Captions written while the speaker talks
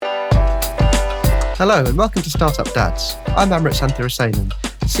Hello and welcome to Startup Dads. I'm Amrit Santhirasenan,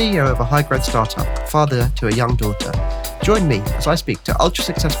 CEO of a high-growth startup, father to a young daughter. Join me as I speak to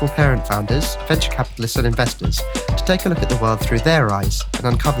ultra-successful parent founders, venture capitalists and investors to take a look at the world through their eyes and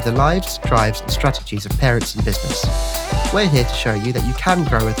uncover the lives, drives and strategies of parents in business. We're here to show you that you can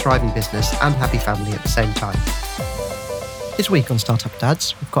grow a thriving business and happy family at the same time. This week on Startup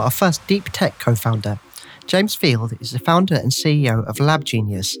Dads, we've got our first deep tech co-founder. James Field is the founder and CEO of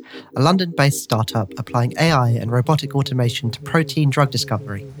LabGenius, a London-based startup applying AI and robotic automation to protein drug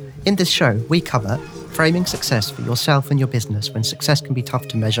discovery. In this show, we cover framing success for yourself and your business when success can be tough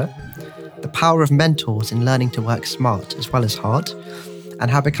to measure, the power of mentors in learning to work smart as well as hard,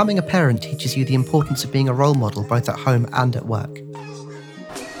 and how becoming a parent teaches you the importance of being a role model both at home and at work.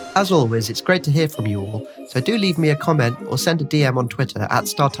 As always, it's great to hear from you all, so do leave me a comment or send a DM on Twitter at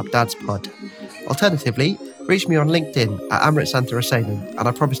StartupDadsPod. Alternatively, reach me on LinkedIn at Amrit Santhirasenan, and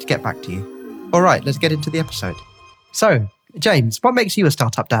I promise to get back to you. All right, let's get into the episode. So, James, what makes you a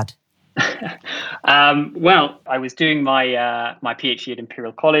startup dad? Well, I was doing my PhD at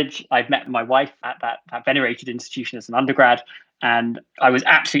Imperial College. I'd met my wife at that venerated institution as an undergrad, and I was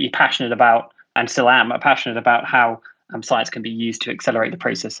absolutely passionate about, and still am, passionate about how science can be used to accelerate the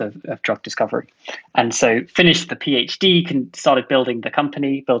process of drug discovery. And so finished the PhD, started building the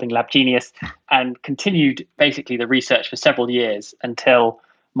company, building LabGenius, and continued basically the research for several years until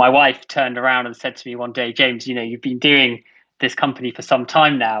my wife turned around and said to me one day, James, you've been doing this company for some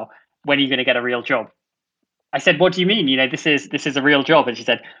time now. When are you going to get a real job? I said, what do you mean? This is a real job. And she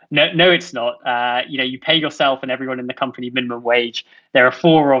said, no, it's not. You pay yourself and everyone in the company minimum wage. There are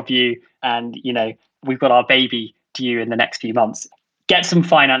 4 of you, and we've got our baby due in the next few months. Get some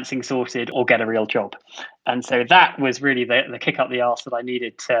financing sorted or get a real job. And so that was really the kick up the arse that I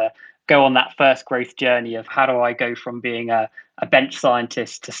needed to go on that first growth journey of how do I go from being a bench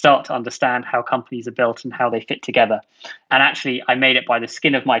scientist to start to understand how companies are built and how they fit together. And actually, I made it by the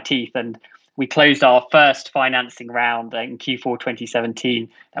skin of my teeth. And we closed our first financing round in Q4 2017.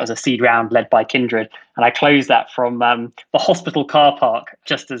 That was a seed round led by Kindred. And I closed that from the hospital car park,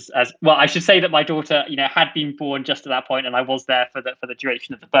 just as well. I should say that my daughter, had been born just at that point, and I was there for the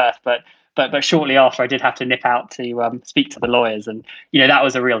duration of the birth. But shortly after, I did have to nip out to speak to the lawyers. And, that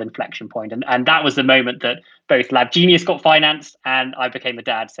was a real inflection point. And that was the moment that both LabGenius got financed and I became a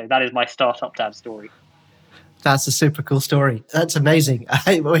dad. So that is my startup dad story. That's a super cool story. That's amazing.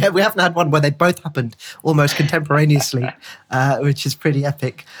 We haven't had one where they both happened almost contemporaneously, which is pretty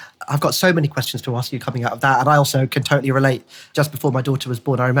epic. I've got so many questions to ask you coming out of that. And I also can totally relate. Just before my daughter was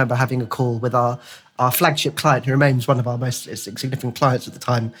born, I remember having a call with our flagship client, who remains one of our most significant clients at the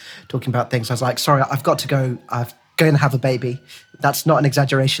time, talking about things. I was like, sorry, I've got to go. I'm going to have a baby. That's not an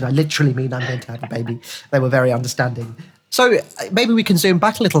exaggeration. I literally mean I'm going to have a baby. They were very understanding. So maybe we can zoom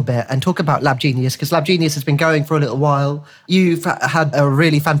back a little bit and talk about LabGenius, because LabGenius has been going for a little while. You've had a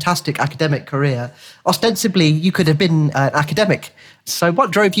really fantastic academic career. Ostensibly, you could have been an academic. So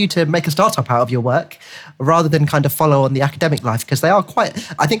what drove you to make a startup out of your work rather than kind of follow on the academic life? Because they are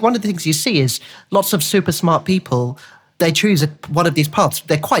I think one of the things you see is lots of super smart people, they choose one of these paths.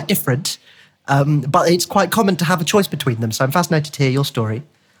 They're quite different, but it's quite common to have a choice between them. So I'm fascinated to hear your story.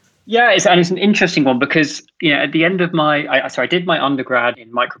 Yeah, it's an interesting one because, at the end of I did my undergrad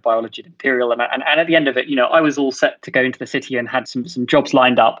in microbiology at Imperial. And at the end of it, I was all set to go into the city and had some jobs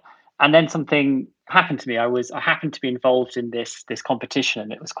lined up. And then something happened to me. I happened to be involved in this competition,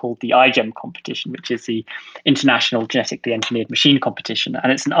 and it was called the iGEM competition, which is the International Genetically Engineered Machine Competition.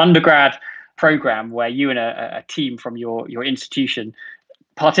 And it's an undergrad program where you and a team from your institution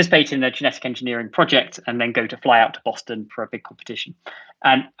participate in a genetic engineering project and then go to fly out to Boston for a big competition.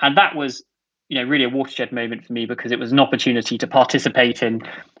 And that was, really a watershed moment for me, because it was an opportunity to participate in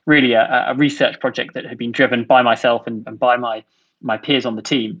really a research project that had been driven by myself and by my peers on the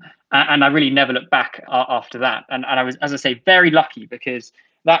team. And I really never looked back after that. And I was, as I say, very lucky, because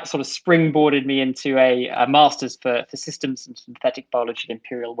that sort of springboarded me into a master's for systems and synthetic biology at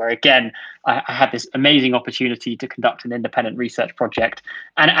Imperial, where again, I had this amazing opportunity to conduct an independent research project.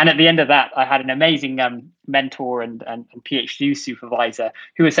 And at the end of that, I had an amazing mentor and PhD supervisor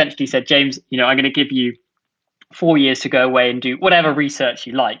who essentially said, James, I'm going to give you 4 years to go away and do whatever research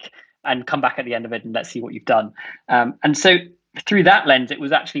you like and come back at the end of it and let's see what you've done. And so through that lens, it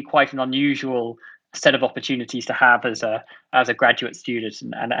was actually quite an unusual set of opportunities to have as a graduate student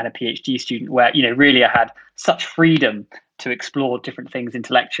and a PhD student, where really I had such freedom to explore different things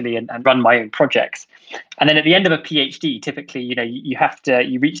intellectually and run my own projects. And then at the end of a PhD, typically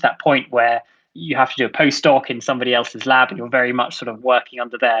you reach that point where you have to do a postdoc in somebody else's lab, and you're very much sort of working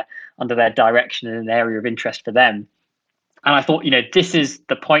under their direction in an area of interest for them. And I thought, this is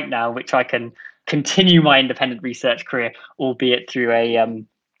the point now which I can continue my independent research career, albeit through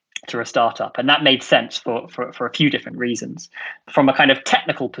a startup. And that made sense for a few different reasons. From a kind of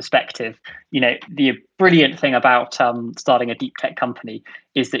technical perspective, the brilliant thing about starting a deep tech company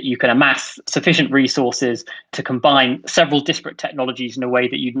is that you can amass sufficient resources to combine several disparate technologies in a way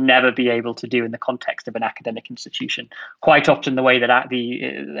that you'd never be able to do in the context of an academic institution. Quite often the way that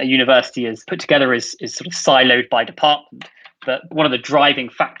a university is put together is sort of siloed by department. But one of the driving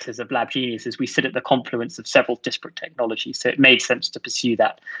factors of Lab Genius is we sit at the confluence of several disparate technologies. So it made sense to pursue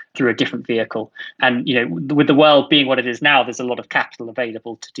that through a different vehicle. And, with the world being what it is now, there's a lot of capital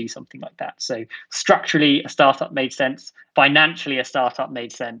available to do something like that. So structurally, a startup made sense. Financially, a startup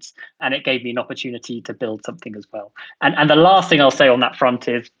made sense. And it gave me an opportunity to build something as well. And the last thing I'll say on that front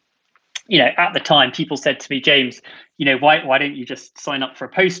is, at the time, people said to me, James, why don't you just sign up for a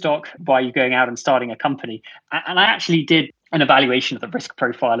postdoc? Why are you going out and starting a company? And I actually did an evaluation of the risk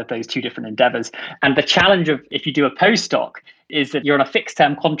profile of those two different endeavors. And the challenge of if you do a postdoc is that you're on a fixed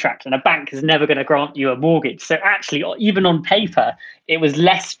term contract and a bank is never going to grant you a mortgage. So actually, even on paper, it was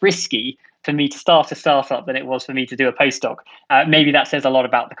less risky for me to start a startup than it was for me to do a postdoc. Maybe that says a lot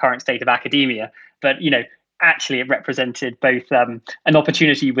about the current state of academia, but actually it represented both an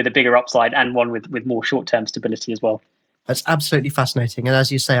opportunity with a bigger upside and one with more short-term stability as well. That's absolutely fascinating. And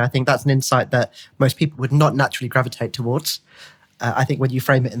as you say, I think that's an insight that most people would not naturally gravitate towards. I think when you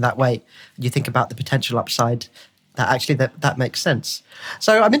frame it in that way, you think about the potential upside, that makes sense.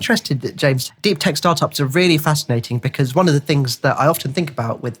 So I'm interested, James, deep tech startups are really fascinating because one of the things that I often think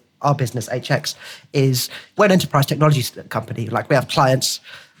about with our business, HX, is we're an enterprise technology company. Like we have clients,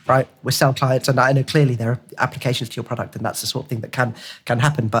 right? We sell clients, and I know clearly there are applications to your product, and that's the sort of thing that can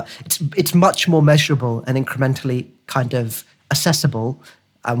happen. But it's much more measurable and incrementally kind of accessible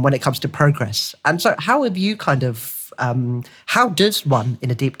when it comes to progress. And so, how have you how does one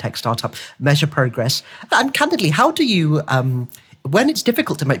in a deep tech startup measure progress? And candidly, how do you, when it's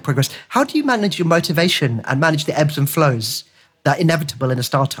difficult to make progress, how do you manage your motivation and manage the ebbs and flows that are inevitable in a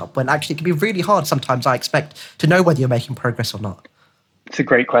startup? When actually it can be really hard sometimes, I expect, to know whether you're making progress or not. It's a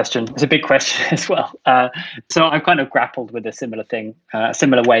great question. It's a big question as well. So I've kind of grappled with a similar thing, a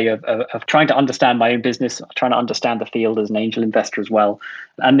similar way of trying to understand my own business, trying to understand the field as an angel investor as well,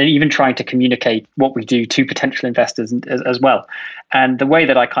 and then even trying to communicate what we do to potential investors as well. And the way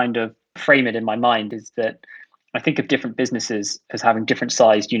that I kind of frame it in my mind is that I think of different businesses as having different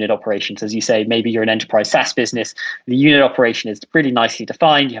sized unit operations. As you say, maybe you're an enterprise SaaS business. The unit operation is really nicely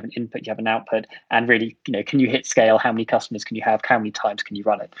defined. You have an input, you have an output, and really, can you hit scale? How many customers can you have? How many times can you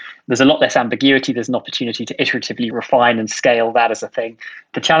run it? There's a lot less ambiguity. There's an opportunity to iteratively refine and scale that as a thing.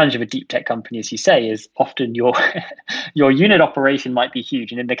 The challenge of a deep tech company, as you say, is often your unit operation might be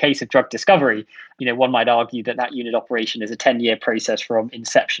huge. And in the case of drug discovery, one might argue that unit operation is a 10-year process from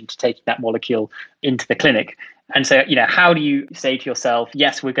inception to taking that molecule into the clinic. And so, how do you say to yourself,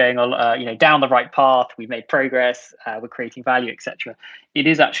 yes, we're going down the right path, we've made progress, we're creating value, etc. It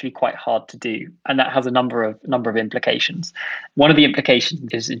is actually quite hard to do, and that has a number of implications. One of the implications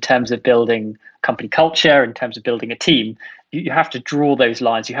is in terms of building company culture, in terms of building a team. You have to draw those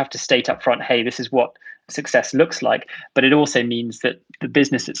lines. You have to state up front, hey, this is what success looks like. But it also means that the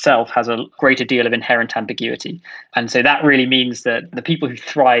business itself has a greater deal of inherent ambiguity. And so that really means that the people who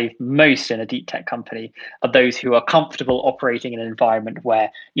thrive most in a deep tech company are those who are comfortable operating in an environment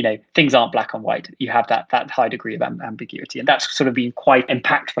where, things aren't black and white. You have that high degree of ambiguity. And that's sort of been quite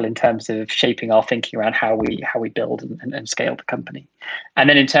impactful in terms of shaping our thinking around how we build and scale the company. And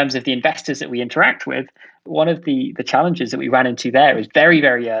then in terms of the investors that we interact with, one of the challenges that we ran into there is very,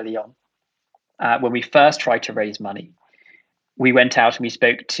 very early on. When we first tried to raise money, we went out and we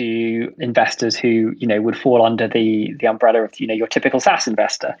spoke to investors who, would fall under the umbrella of, your typical SaaS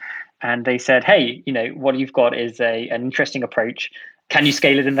investor. And they said, hey, what you've got is an interesting approach. Can you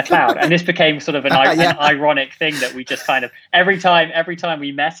scale it in the cloud? And this became sort of an ironic thing that we just kind of, every time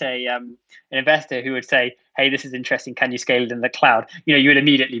we met an investor who would say, hey, this is interesting, can you scale it in the cloud? You would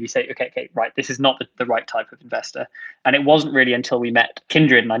immediately be saying, okay, right, this is not the right type of investor. And it wasn't really until we met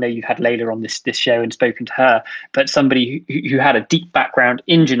Kindred, and I know you've had Layla on this show and spoken to her, but somebody who had a deep background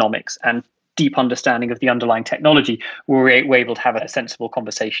in genomics and deep understanding of the underlying technology, we're able to have a sensible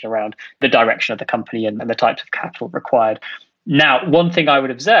conversation around the direction of the company and the types of capital required. Now, one thing I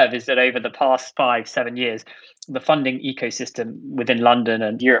would observe is that over the past 5-7 years, the funding ecosystem within London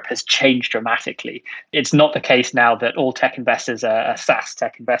and Europe has changed dramatically. It's not the case now that all tech investors are SaaS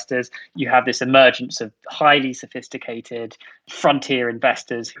tech investors. You have this emergence of highly sophisticated frontier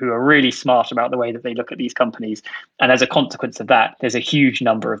investors who are really smart about the way that they look at these companies. And as a consequence of that, there's a huge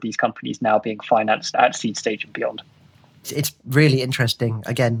number of these companies now being financed at seed stage and beyond. It's really interesting.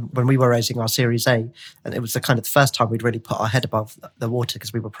 Again, when we were raising our Series A, and it was the kind of the first time we'd really put our head above the water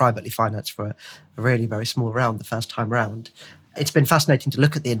because we were privately financed for a really very small round the first time round. It's been fascinating to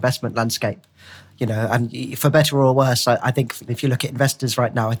look at the investment landscape, and for better or worse, I think if you look at investors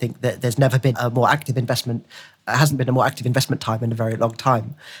right now, I think that there's never been a more active investment, hasn't been a more active investment time in a very long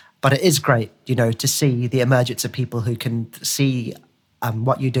time. But it is great, to see the emergence of people who can see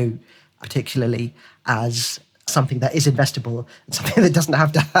what you do, particularly as something that is investable and something that doesn't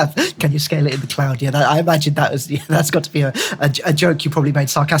have to have, can you scale it in the cloud? I imagine that's got to be a joke you probably made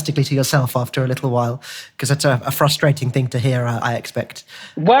sarcastically to yourself after a little while, because that's a frustrating thing to hear, I expect.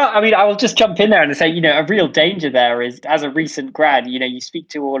 Well, I mean, I will just jump in there and say, a real danger there is, as a recent grad, you speak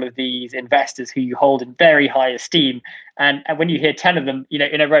to all of these investors who you hold in very high esteem. And when you hear 10 of them,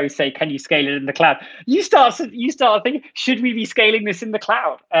 in a row say, can you scale it in the cloud? You start thinking, should we be scaling this in the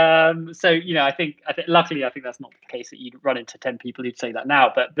cloud? I think luckily, I think that's not the case that you'd run into 10 people who'd say that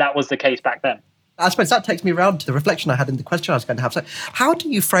now, but that was the case back then. I suppose that takes me around to the reflection I had in the question I was going to have. So how do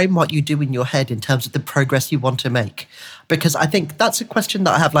you frame what you do in your head in terms of the progress you want to make? Because I think that's a question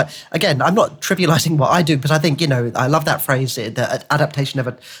that I have. Again, I'm not trivializing what I do, but I think, I love that phrase, the adaptation of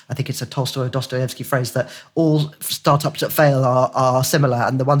I think it's a Tolstoy or Dostoevsky phrase that all startups that fail are similar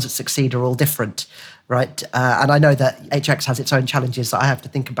and the ones that succeed are all different. Right. And I know that HX has its own challenges that I have to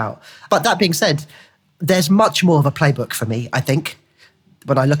think about. But that being said, there's much more of a playbook for me, I think.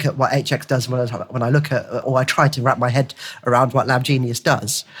 When I look at what HX does, when I look at, or I try to wrap my head around what LabGenius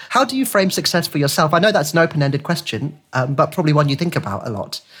does, how do you frame success for yourself? I know that's an open-ended question, but probably one you think about a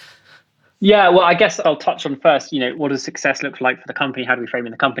lot. Yeah, well, I guess I'll touch on first, what does success look like for the company? How do we frame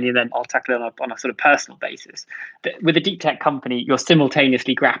in the company? And then I'll tackle it on a sort of personal basis. With a deep tech company, you're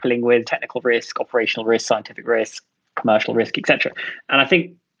simultaneously grappling with technical risk, operational risk, scientific risk, commercial risk, etc. And I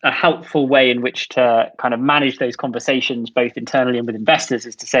think a helpful way in which to kind of manage those conversations, both internally and with investors,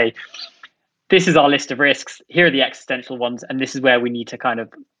 is to say, this is our list of risks, here are the existential ones, and this is where we need to kind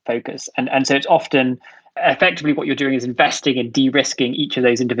of focus. And so it's often effectively what you're doing is investing in de-risking each of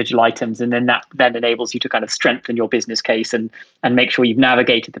those individual items, and then that then enables you to kind of strengthen your business case and make sure you've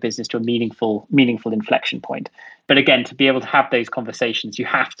navigated the business to a meaningful inflection point. But again, to be able to have those conversations, you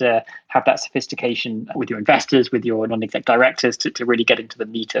have to have that sophistication with your investors, with your non-exec directors, to really get into the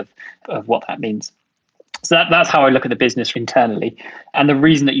meat of what that means. So that's how I look at the business internally. And the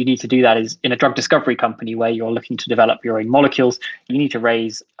reason that you need to do that is in a drug discovery company where you're looking to develop your own molecules, you need to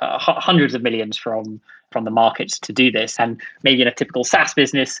raise hundreds of millions from the markets to do this. And maybe in a typical SaaS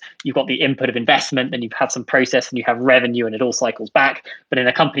business, you've got the input of investment, then you've had some process and you have revenue and it all cycles back. But in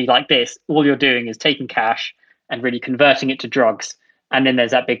a company like this, all you're doing is taking cash and really converting it to drugs. And then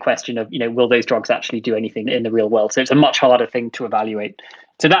there's that big question of, will those drugs actually do anything in the real world? So it's a much harder thing to evaluate.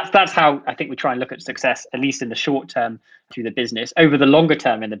 So that's how I think we try and look at success, at least in the short term through the business. Over the longer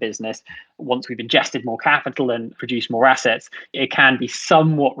term in the business, once we've ingested more capital and produced more assets, it can be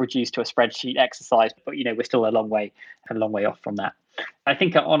somewhat reduced to a spreadsheet exercise, but we're still a long way off from that. I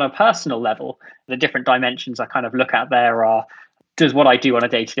think on a personal level, the different dimensions I kind of look at there are, does what I do on a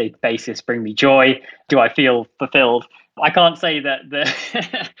day-to-day basis bring me joy? Do I feel fulfilled? I can't say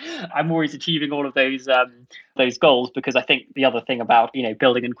that I'm always achieving all of those goals, because I think the other thing about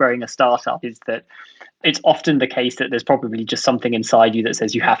building and growing a startup is that it's often the case that there's probably just something inside you that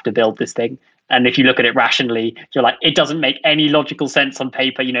says you have to build this thing. And if you look at it rationally, you're like, it doesn't make any logical sense on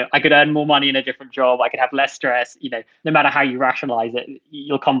paper. I could earn more money in a different job. I could have less stress. No matter how you rationalize it,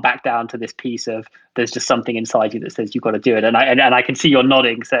 you'll come back down to this piece of there's just something inside you that says you've got to do it. And I can see you're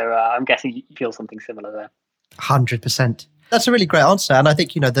nodding, so I'm guessing you feel something similar there. 100%. That's a really great answer. And I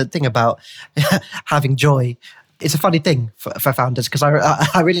think, the thing about having joy, it's a funny thing for founders, because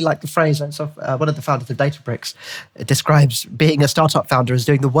I really like the phrase. So one of the founders of Databricks describes being a startup founder as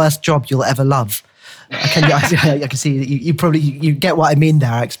doing the worst job you'll ever love. I can see you probably get what I mean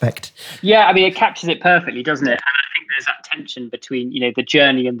there, I expect. Yeah, I mean, it captures it perfectly, doesn't it? And I think there's that tension between, the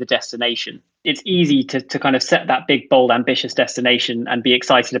journey and the destination. It's easy to kind of set that big, bold, ambitious destination and be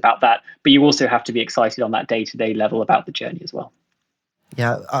excited about that. But you also have to be excited on that day-to-day level about the journey as well.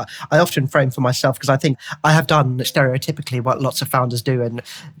 Yeah, I often frame for myself, because I think I have done stereotypically what lots of founders do and,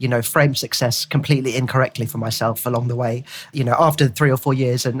 frame success completely incorrectly for myself along the way. After 3 or 4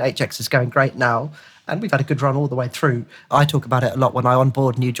 years, and HX is going great now, and we've had a good run all the way through. I talk about it a lot when I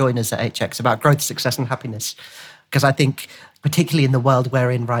onboard new joiners at HX about growth, success and happiness. Because I think, particularly in the world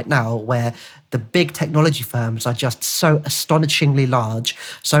we're in right now, where the big technology firms are just so astonishingly large,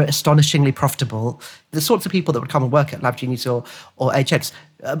 so astonishingly profitable, the sorts of people that would come and work at LabGenius or HX,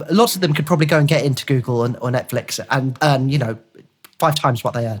 lots of them could probably go and get into Google or Netflix and earn, 5 times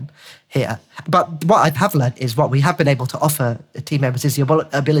what they earn here. But what I have learned is what we have been able to offer team members is the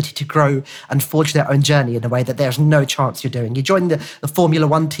ability to grow and forge their own journey in a way that there's no chance you're doing. You join the Formula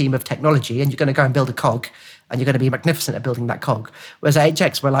One team of technology and you're going to go and build a cog, and you're going to be magnificent at building that cog. Whereas at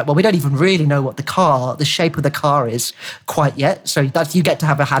HX, we're like, well, we don't even really know what the shape of the car is quite yet. So you get to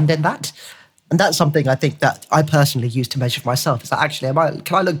have a hand in that. And that's something I think that I personally use to measure for myself. Is that actually,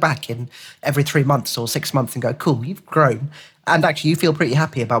 can I look back in every 3 months or 6 months and go, cool, you've grown. And actually you feel pretty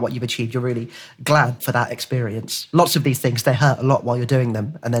happy about what you've achieved. You're really glad for that experience. Lots of these things, they hurt a lot while you're doing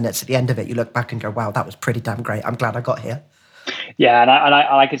them. And then it's at the end of it, you look back and go, wow, that was pretty damn great. I'm glad I got here. Yeah, and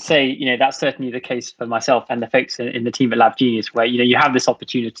I could say, that's certainly the case for myself and the folks in the team at Lab Genius, where you have this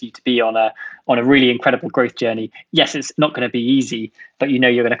opportunity to be on a really incredible growth journey. Yes, it's not going to be easy, but you're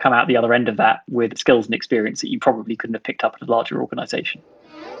going to come out the other end of that with skills and experience that you probably couldn't have picked up at a larger organization.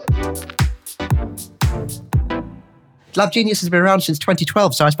 Lab Genius has been around since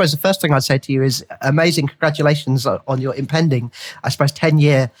 2012. So I suppose the first thing I'd say to you is amazing congratulations on your impending,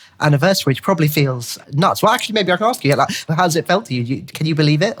 10-year anniversary, which probably feels nuts. Well, actually, maybe I can ask you, how's it felt to you? Can you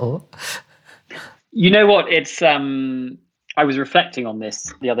believe it? Or you know what? It's I was reflecting on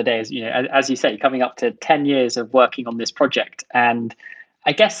this the other day, as you say, coming up to 10 years of working on this project. And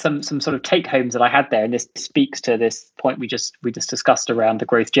I guess some sort of take homes that I had there, and this speaks to this point we just discussed around the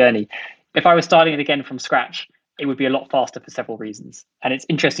growth journey. If I was starting it again from scratch, it would be a lot faster for several reasons. And it's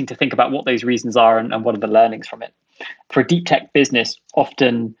interesting to think about what those reasons are and what are the learnings from it. For a deep tech business,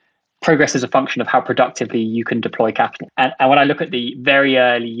 often progress is a function of how productively you can deploy capital. And when I look at the very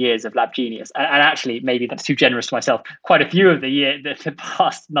early years of Lab Genius, and actually maybe that's too generous to myself, quite a few of the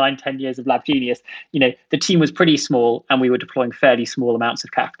past 9-10 years of Lab Genius, the team was pretty small and we were deploying fairly small amounts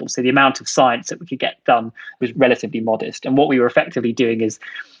of capital. So the amount of science that we could get done was relatively modest. And what we were effectively doing is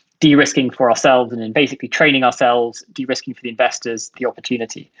de-risking for ourselves and then basically training ourselves, de-risking for the investors, the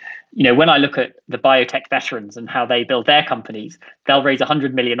opportunity. When I look at the biotech veterans and how they build their companies, they'll raise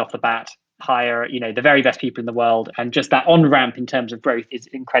 100 million off the bat, hire, the very best people in the world. And just that on-ramp in terms of growth is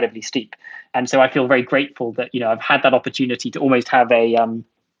incredibly steep. And so I feel very grateful that, I've had that opportunity to almost have a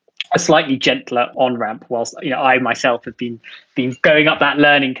slightly gentler on-ramp whilst, I myself have been going up that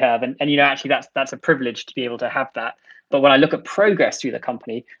learning curve. And actually that's a privilege to be able to have that. But when I look at progress through the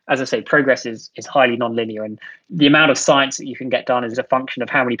company, as I say, progress is highly nonlinear. And the amount of science that you can get done is a function of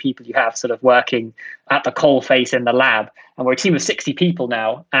how many people you have sort of working at the coalface in the lab. And we're a team of 60 people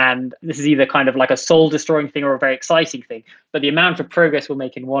now. And this is either kind of like a soul-destroying thing or a very exciting thing. But the amount of progress we'll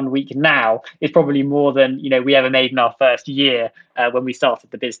make in 1 week now is probably more than we ever made in our first year when we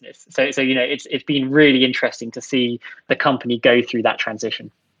started the business. So it's been really interesting to see the company go through that transition.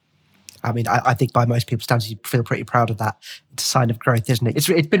 I mean, I think by most people's standards, you feel pretty proud of that. It's a sign of growth, isn't it?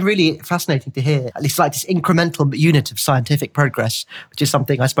 It's been really fascinating to hear, at least like this incremental unit of scientific progress, which is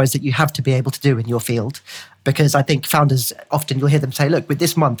something I suppose that you have to be able to do in your field. Because I think founders, often you'll hear them say, look, with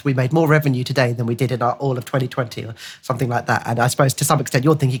this month, we made more revenue today than we did in all of 2020 or something like that. And I suppose to some extent,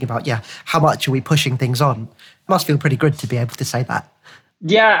 you're thinking about, how much are we pushing things on? It must feel pretty good to be able to say that.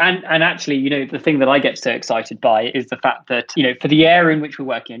 Yeah, and actually, the thing that I get so excited by is the fact that, for the area in which we're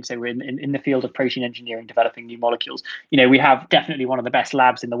working in, so we're in the field of protein engineering, developing new molecules, we have definitely one of the best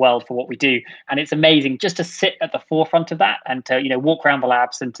labs in the world for what we do. And it's amazing just to sit at the forefront of that and to, walk around the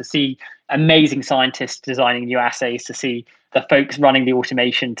labs and to see amazing scientists designing new assays, to see the folks running the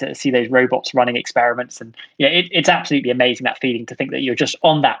automation, to see those robots running experiments. And it's absolutely amazing, that feeling to think that you're just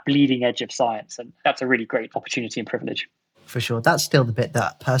on that bleeding edge of science. And that's a really great opportunity and privilege. For sure. That's still the bit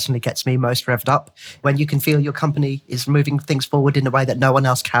that personally gets me most revved up. When you can feel your company is moving things forward in a way that no one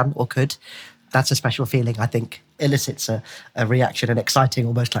else can or could, that's a special feeling, I think. Elicits a reaction, an exciting,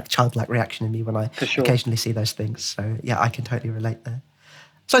 almost like childlike reaction in me when I occasionally see those things. So I can totally relate there.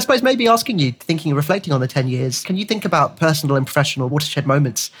 So I suppose maybe asking you, reflecting on the 10 years, can you think about personal and professional watershed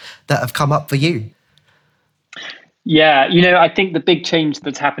moments that have come up for you? Yeah, I think the big change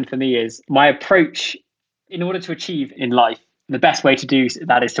that's happened for me is my approach. In order to achieve in life, the best way to do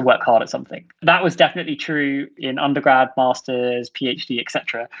that is to work hard at something. That was definitely true in undergrad, masters, PhD,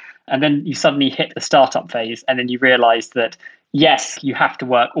 etc. And then you suddenly hit the startup phase, and then you realize that, yes, you have to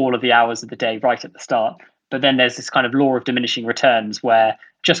work all of the hours of the day right at the start. But then there's this kind of law of diminishing returns where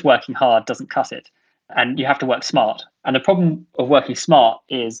just working hard doesn't cut it. And you have to work smart. And the problem of working smart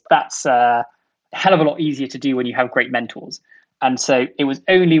is that's a hell of a lot easier to do when you have great mentors. And so it was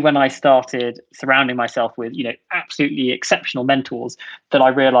only when I started surrounding myself with, absolutely exceptional mentors that I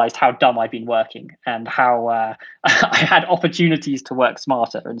realized how dumb I'd been working and how I had opportunities to work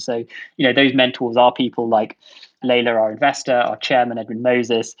smarter. And so, those mentors are people like Layla, our investor, our chairman, Edwin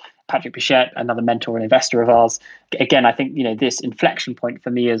Moses, Patrick Pichette, another mentor and investor of ours. Again, I think, this inflection point for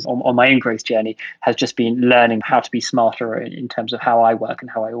me is on my own growth journey has just been learning how to be smarter in terms of how I work and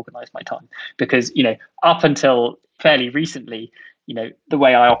how I organize my time. Because, up until fairly recently, the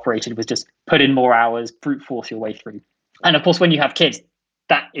way I operated was just put in more hours, brute force your way through. And of course, when you have kids,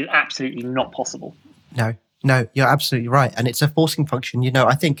 that is absolutely not possible. No, you're absolutely right. And it's a forcing function.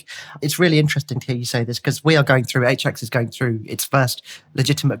 I think it's really interesting to hear you say this because we are going through, HX is going through its first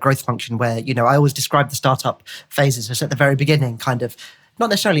legitimate growth function where, I always describe the startup phases as at the very beginning, kind of, not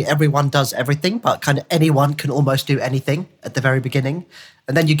necessarily everyone does everything, but kind of anyone can almost do anything at the very beginning.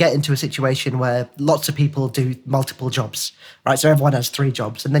 And then you get into a situation where lots of people do multiple jobs, right? So everyone has 3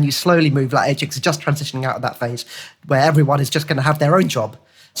 jobs. And then you slowly move, like HX is just transitioning out of that phase where everyone is just going to have their own job.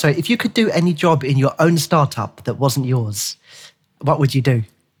 So if you could do any job in your own startup that wasn't yours, what would you do?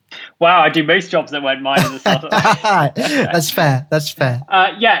 Wow, I do most jobs that weren't mine in the startup. That's fair.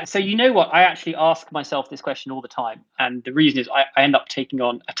 Yeah. So you know what? I actually ask myself this question all the time. And the reason is I end up taking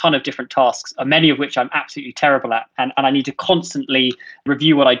on a ton of different tasks, many of which I'm absolutely terrible at. And I need to constantly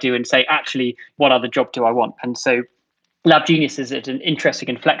review what I do and say, actually, what other job do I want? And so Lab Genius is at an interesting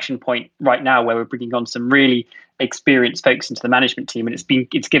inflection point right now where we're bringing on some really experienced folks into the management team, and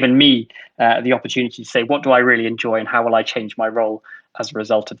it's given me the opportunity to say, what do I really enjoy and how will I change my role as a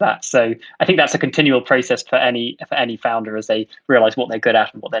result of that? So I think that's a continual process for any founder as they realize what they're good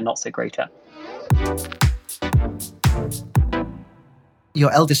at and what they're not so great at. Your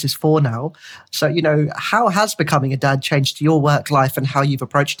eldest is 4 now. So, how has becoming a dad changed your work life and how you've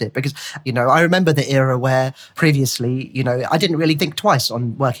approached it? Because, I remember the era where previously, I didn't really think twice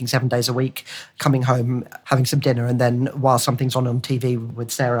on working 7 days a week, coming home, having some dinner, and then while something's on TV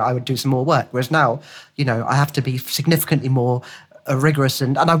with Sarah, I would do some more work. Whereas now, I have to be significantly more rigorous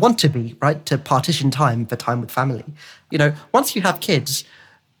and I want to be, right, to partition time for time with family. Once you have kids,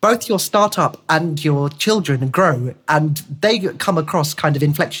 both your startup and your children grow and they come across kind of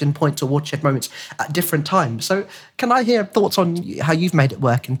inflection points or watershed moments at different times. So can I hear thoughts on how you've made it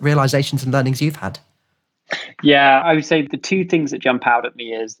work and realizations and learnings you've had? Yeah, I would say the 2 things that jump out at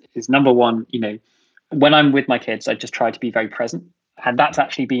me is number one, when I'm with my kids, I just try to be very present. And that's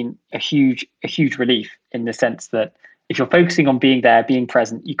actually been a huge relief in the sense that if you're focusing on being there, being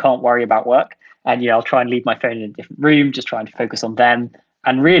present, you can't worry about work. And, I'll try and leave my phone in a different room, just trying to focus on them.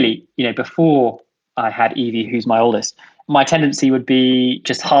 And really, before I had Evie, who's my oldest, my tendency would be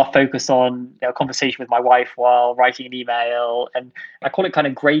just half focus on a conversation with my wife while writing an email. And I call it kind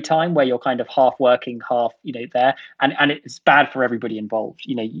of gray time where you're kind of half working, half, there. And it's bad for everybody involved.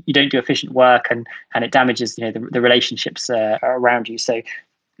 You don't do efficient work and it damages, the relationships around you. So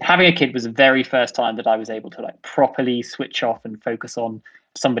having a kid was the very first time that I was able to properly switch off and focus on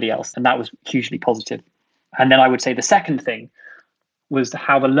somebody else. And that was hugely positive. And then I would say the second thing was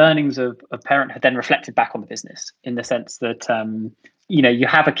how the learnings of parenthood then reflected back on the business in the sense that, you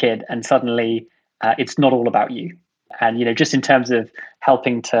have a kid and suddenly it's not all about you. And, just in terms of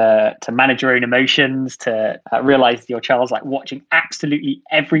helping to manage your own emotions, to realize your child's watching absolutely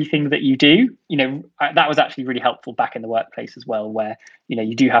everything that you do, that was actually really helpful back in the workplace as well, where,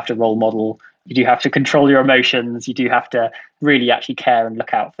 you do have to role model, you do have to control your emotions, you do have to really actually care and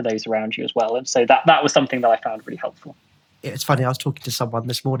look out for those around you as well. And so that was something that I found really helpful. It's funny, I was talking to someone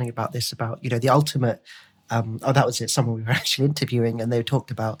this morning about this, about, the ultimate, that was it, someone we were actually interviewing, and they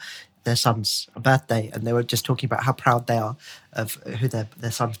talked about their son's birthday, and they were just talking about how proud they are of who their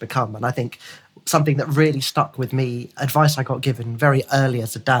son's become. And I think something that really stuck with me, advice I got given very early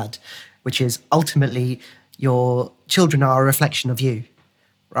as a dad, which is ultimately your children are a reflection of you.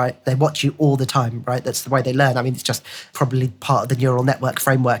 Right? They watch you all the time, right? That's the way they learn. I mean, it's just probably part of the neural network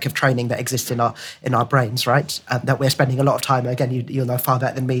framework of training that exists in our brains, right? That we're spending a lot of time, again, you'll know far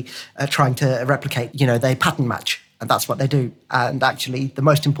better than me, trying to replicate. They pattern match, and that's what they do. And actually, the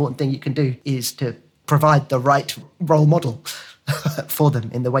most important thing you can do is to provide the right role model for them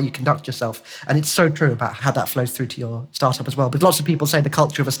in the way you conduct yourself. And it's so true about how that flows through to your startup as well. But lots of people say the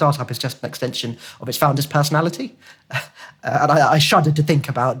culture of a startup is just an extension of its founder's personality. And I shudder to think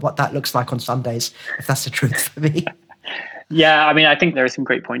about what that looks like on Sundays, if that's the truth for me. Yeah, I mean, I think there are some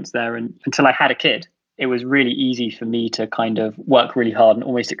great points there. And until I had a kid, it was really easy for me to kind of work really hard and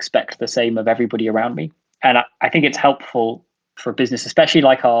almost expect the same of everybody around me. And I think it's helpful for a business, especially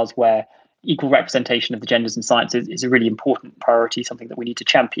like ours, where equal representation of the genders in science is a really important priority, something that we need to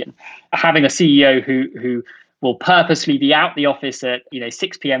champion. Having a CEO who will purposely be out the office at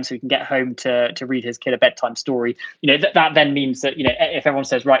 6 p.m. so he can get home to read his kid a bedtime story, that then means that if everyone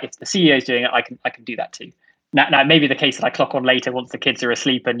says, right, if the CEO is doing it, I can do that too. Now it may be the case that I clock on later once the kids are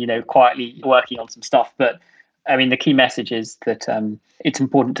asleep and quietly working on some stuff, but I mean, the key message is that it's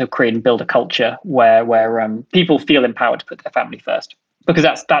important to create and build a culture where people feel empowered to put their family first, because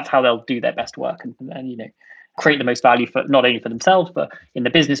that's how they'll do their best work and create the most value for not only for themselves, but in the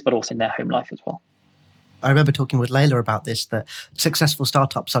business, but also in their home life as well. I remember talking with Layla about this, that successful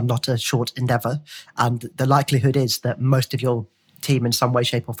startups are not a short endeavor. And the likelihood is that most of your team in some way,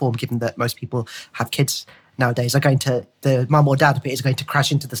 shape or form, given that most people have kids nowadays, the mum or dad bit is going to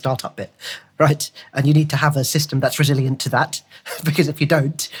crash into the startup bit, right? And you need to have a system that's resilient to that, because if you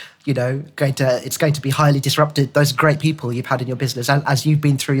don't, it's going to be highly disrupted. Those great people you've had in your business, as you've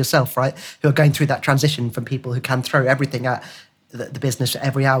been through yourself, right? Who are going through that transition from people who can throw everything at the business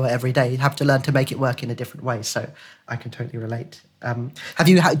every hour, every day. You have to learn to make it work in a different way. So I can totally relate.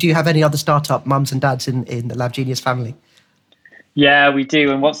 Do you have any other startup mums and dads in the LabGenius family? Yeah, we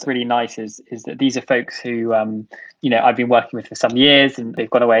do. And what's really nice is that these are folks who, I've been working with for some years, and they've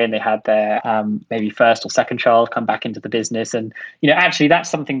gone away and they had their maybe first or second child come back into the business. And, actually that's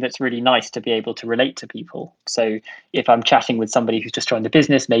something that's really nice to be able to relate to people. So if I'm chatting with somebody who's just joined the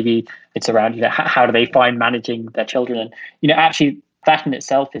business, maybe it's around, how do they find managing their children? And, actually that in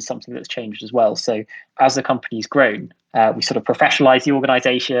itself is something that's changed as well. So as the company's grown, we sort of professionalized the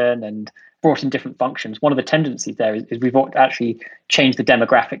organization and brought in different functions. One of the tendencies there is we've actually changed the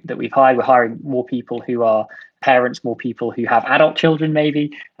demographic that we've hired. We're hiring more people who are parents, more people who have adult children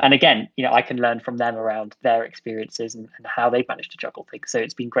maybe. And again, I can learn from them around their experiences and how they've managed to juggle things. So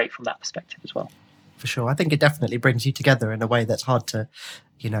it's been great from that perspective as well. For sure. I think it definitely brings you together in a way that's hard to,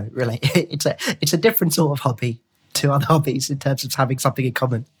 relate. It's a different sort of hobby to other hobbies in terms of having something in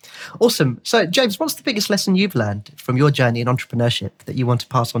common. Awesome. So, James, what's the biggest lesson you've learned from your journey in entrepreneurship that you want to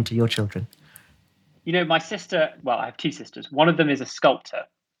pass on to your children? My sister, I have two sisters. One of them is a sculptor.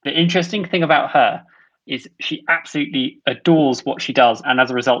 The interesting thing about her is she absolutely adores what she does, and as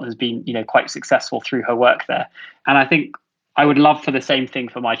a result has been, quite successful through her work there. And I think I would love for the same thing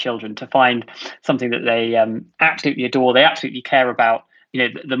for my children, to find something that they absolutely adore, they absolutely care about.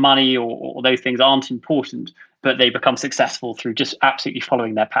 The money or those things aren't important, but they become successful through just absolutely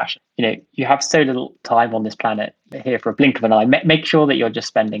following their passion. You have so little time on this planet here for a blink of an eye. Make sure that you're just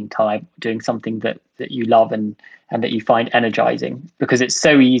spending time doing something that you love and that you find energizing, because it's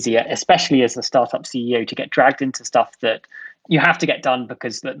so easy, especially as a startup CEO, to get dragged into stuff that you have to get done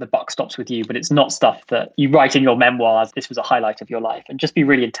because the buck stops with you, but it's not stuff that you write in your memoirs. This was a highlight of your life, and just be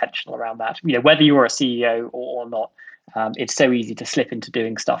really intentional around that. Whether you're a CEO or not, it's so easy to slip into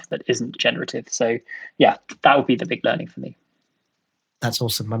doing stuff that isn't generative. So yeah, that would be the big learning for me. That's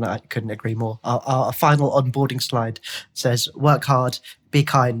awesome. And I couldn't agree more. Our final onboarding slide says, work hard, be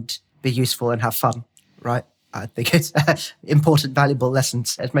kind, be useful, and have fun, right? I think it's important, valuable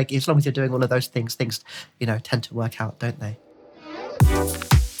lessons. As long as you're doing all of those things tend to work out, don't they?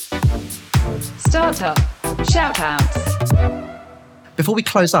 Startup shout-outs. Before we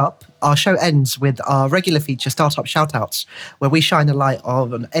close up, our show ends with our regular feature, Startup Shoutouts, where we shine a light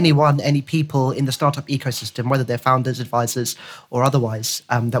on any people in the startup ecosystem, whether they're founders, advisors, or otherwise,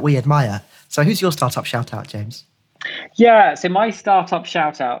 that we admire. So who's your startup shoutout, James? Yeah, so my startup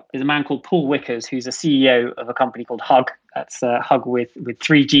shout out is a man called Paul Wickers, who's a CEO of a company called Hug. That's Hug with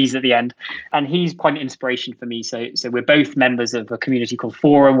 3 Gs at the end. And he's quite an inspiration for me. So we're both members of a community called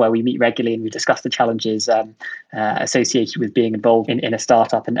Forum, where we meet regularly and we discuss the challenges associated with being involved in a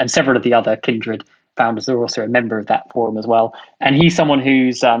startup. And several of the other kindred founders are also a member of that forum as well. And he's someone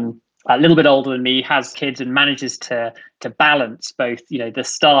who's a little bit older than me, has kids, and manages to balance both, the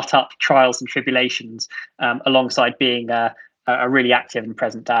startup trials and tribulations alongside being a really active and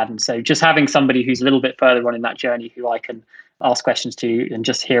present dad. And so just having somebody who's a little bit further on in that journey who I can ask questions to and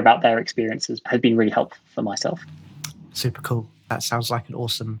just hear about their experiences has been really helpful for myself. Super cool. That sounds like an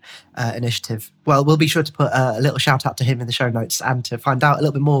awesome initiative. Well, we'll be sure to put a little shout out to him in the show notes, and to find out a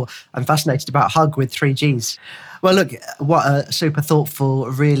little bit more, I'm fascinated about Hug with 3 Gs. Well, look, what a super thoughtful,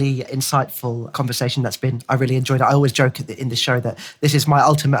 really insightful conversation that's been. I really enjoyed it. I always joke in the show that this is my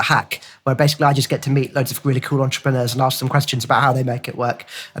ultimate hack, where basically I just get to meet loads of really cool entrepreneurs and ask them questions about how they make it work,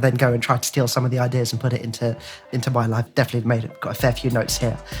 and then go and try to steal some of the ideas and put it into my life. Definitely got a fair few notes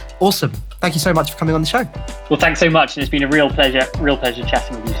here. Awesome. Thank you so much for coming on the show. Well, thanks so much. And it's been a real pleasure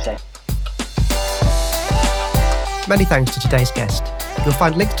chatting with you today. Many thanks to today's guest. You'll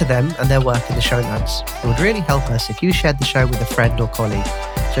find links to them and their work in the show notes. It would really help us if you shared the show with a friend or colleague.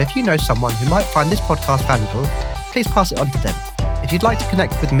 So if you know someone who might find this podcast valuable, please pass it on to them. If you'd like to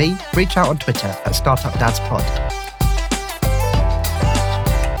connect with me, reach out on Twitter at StartupDadsPod.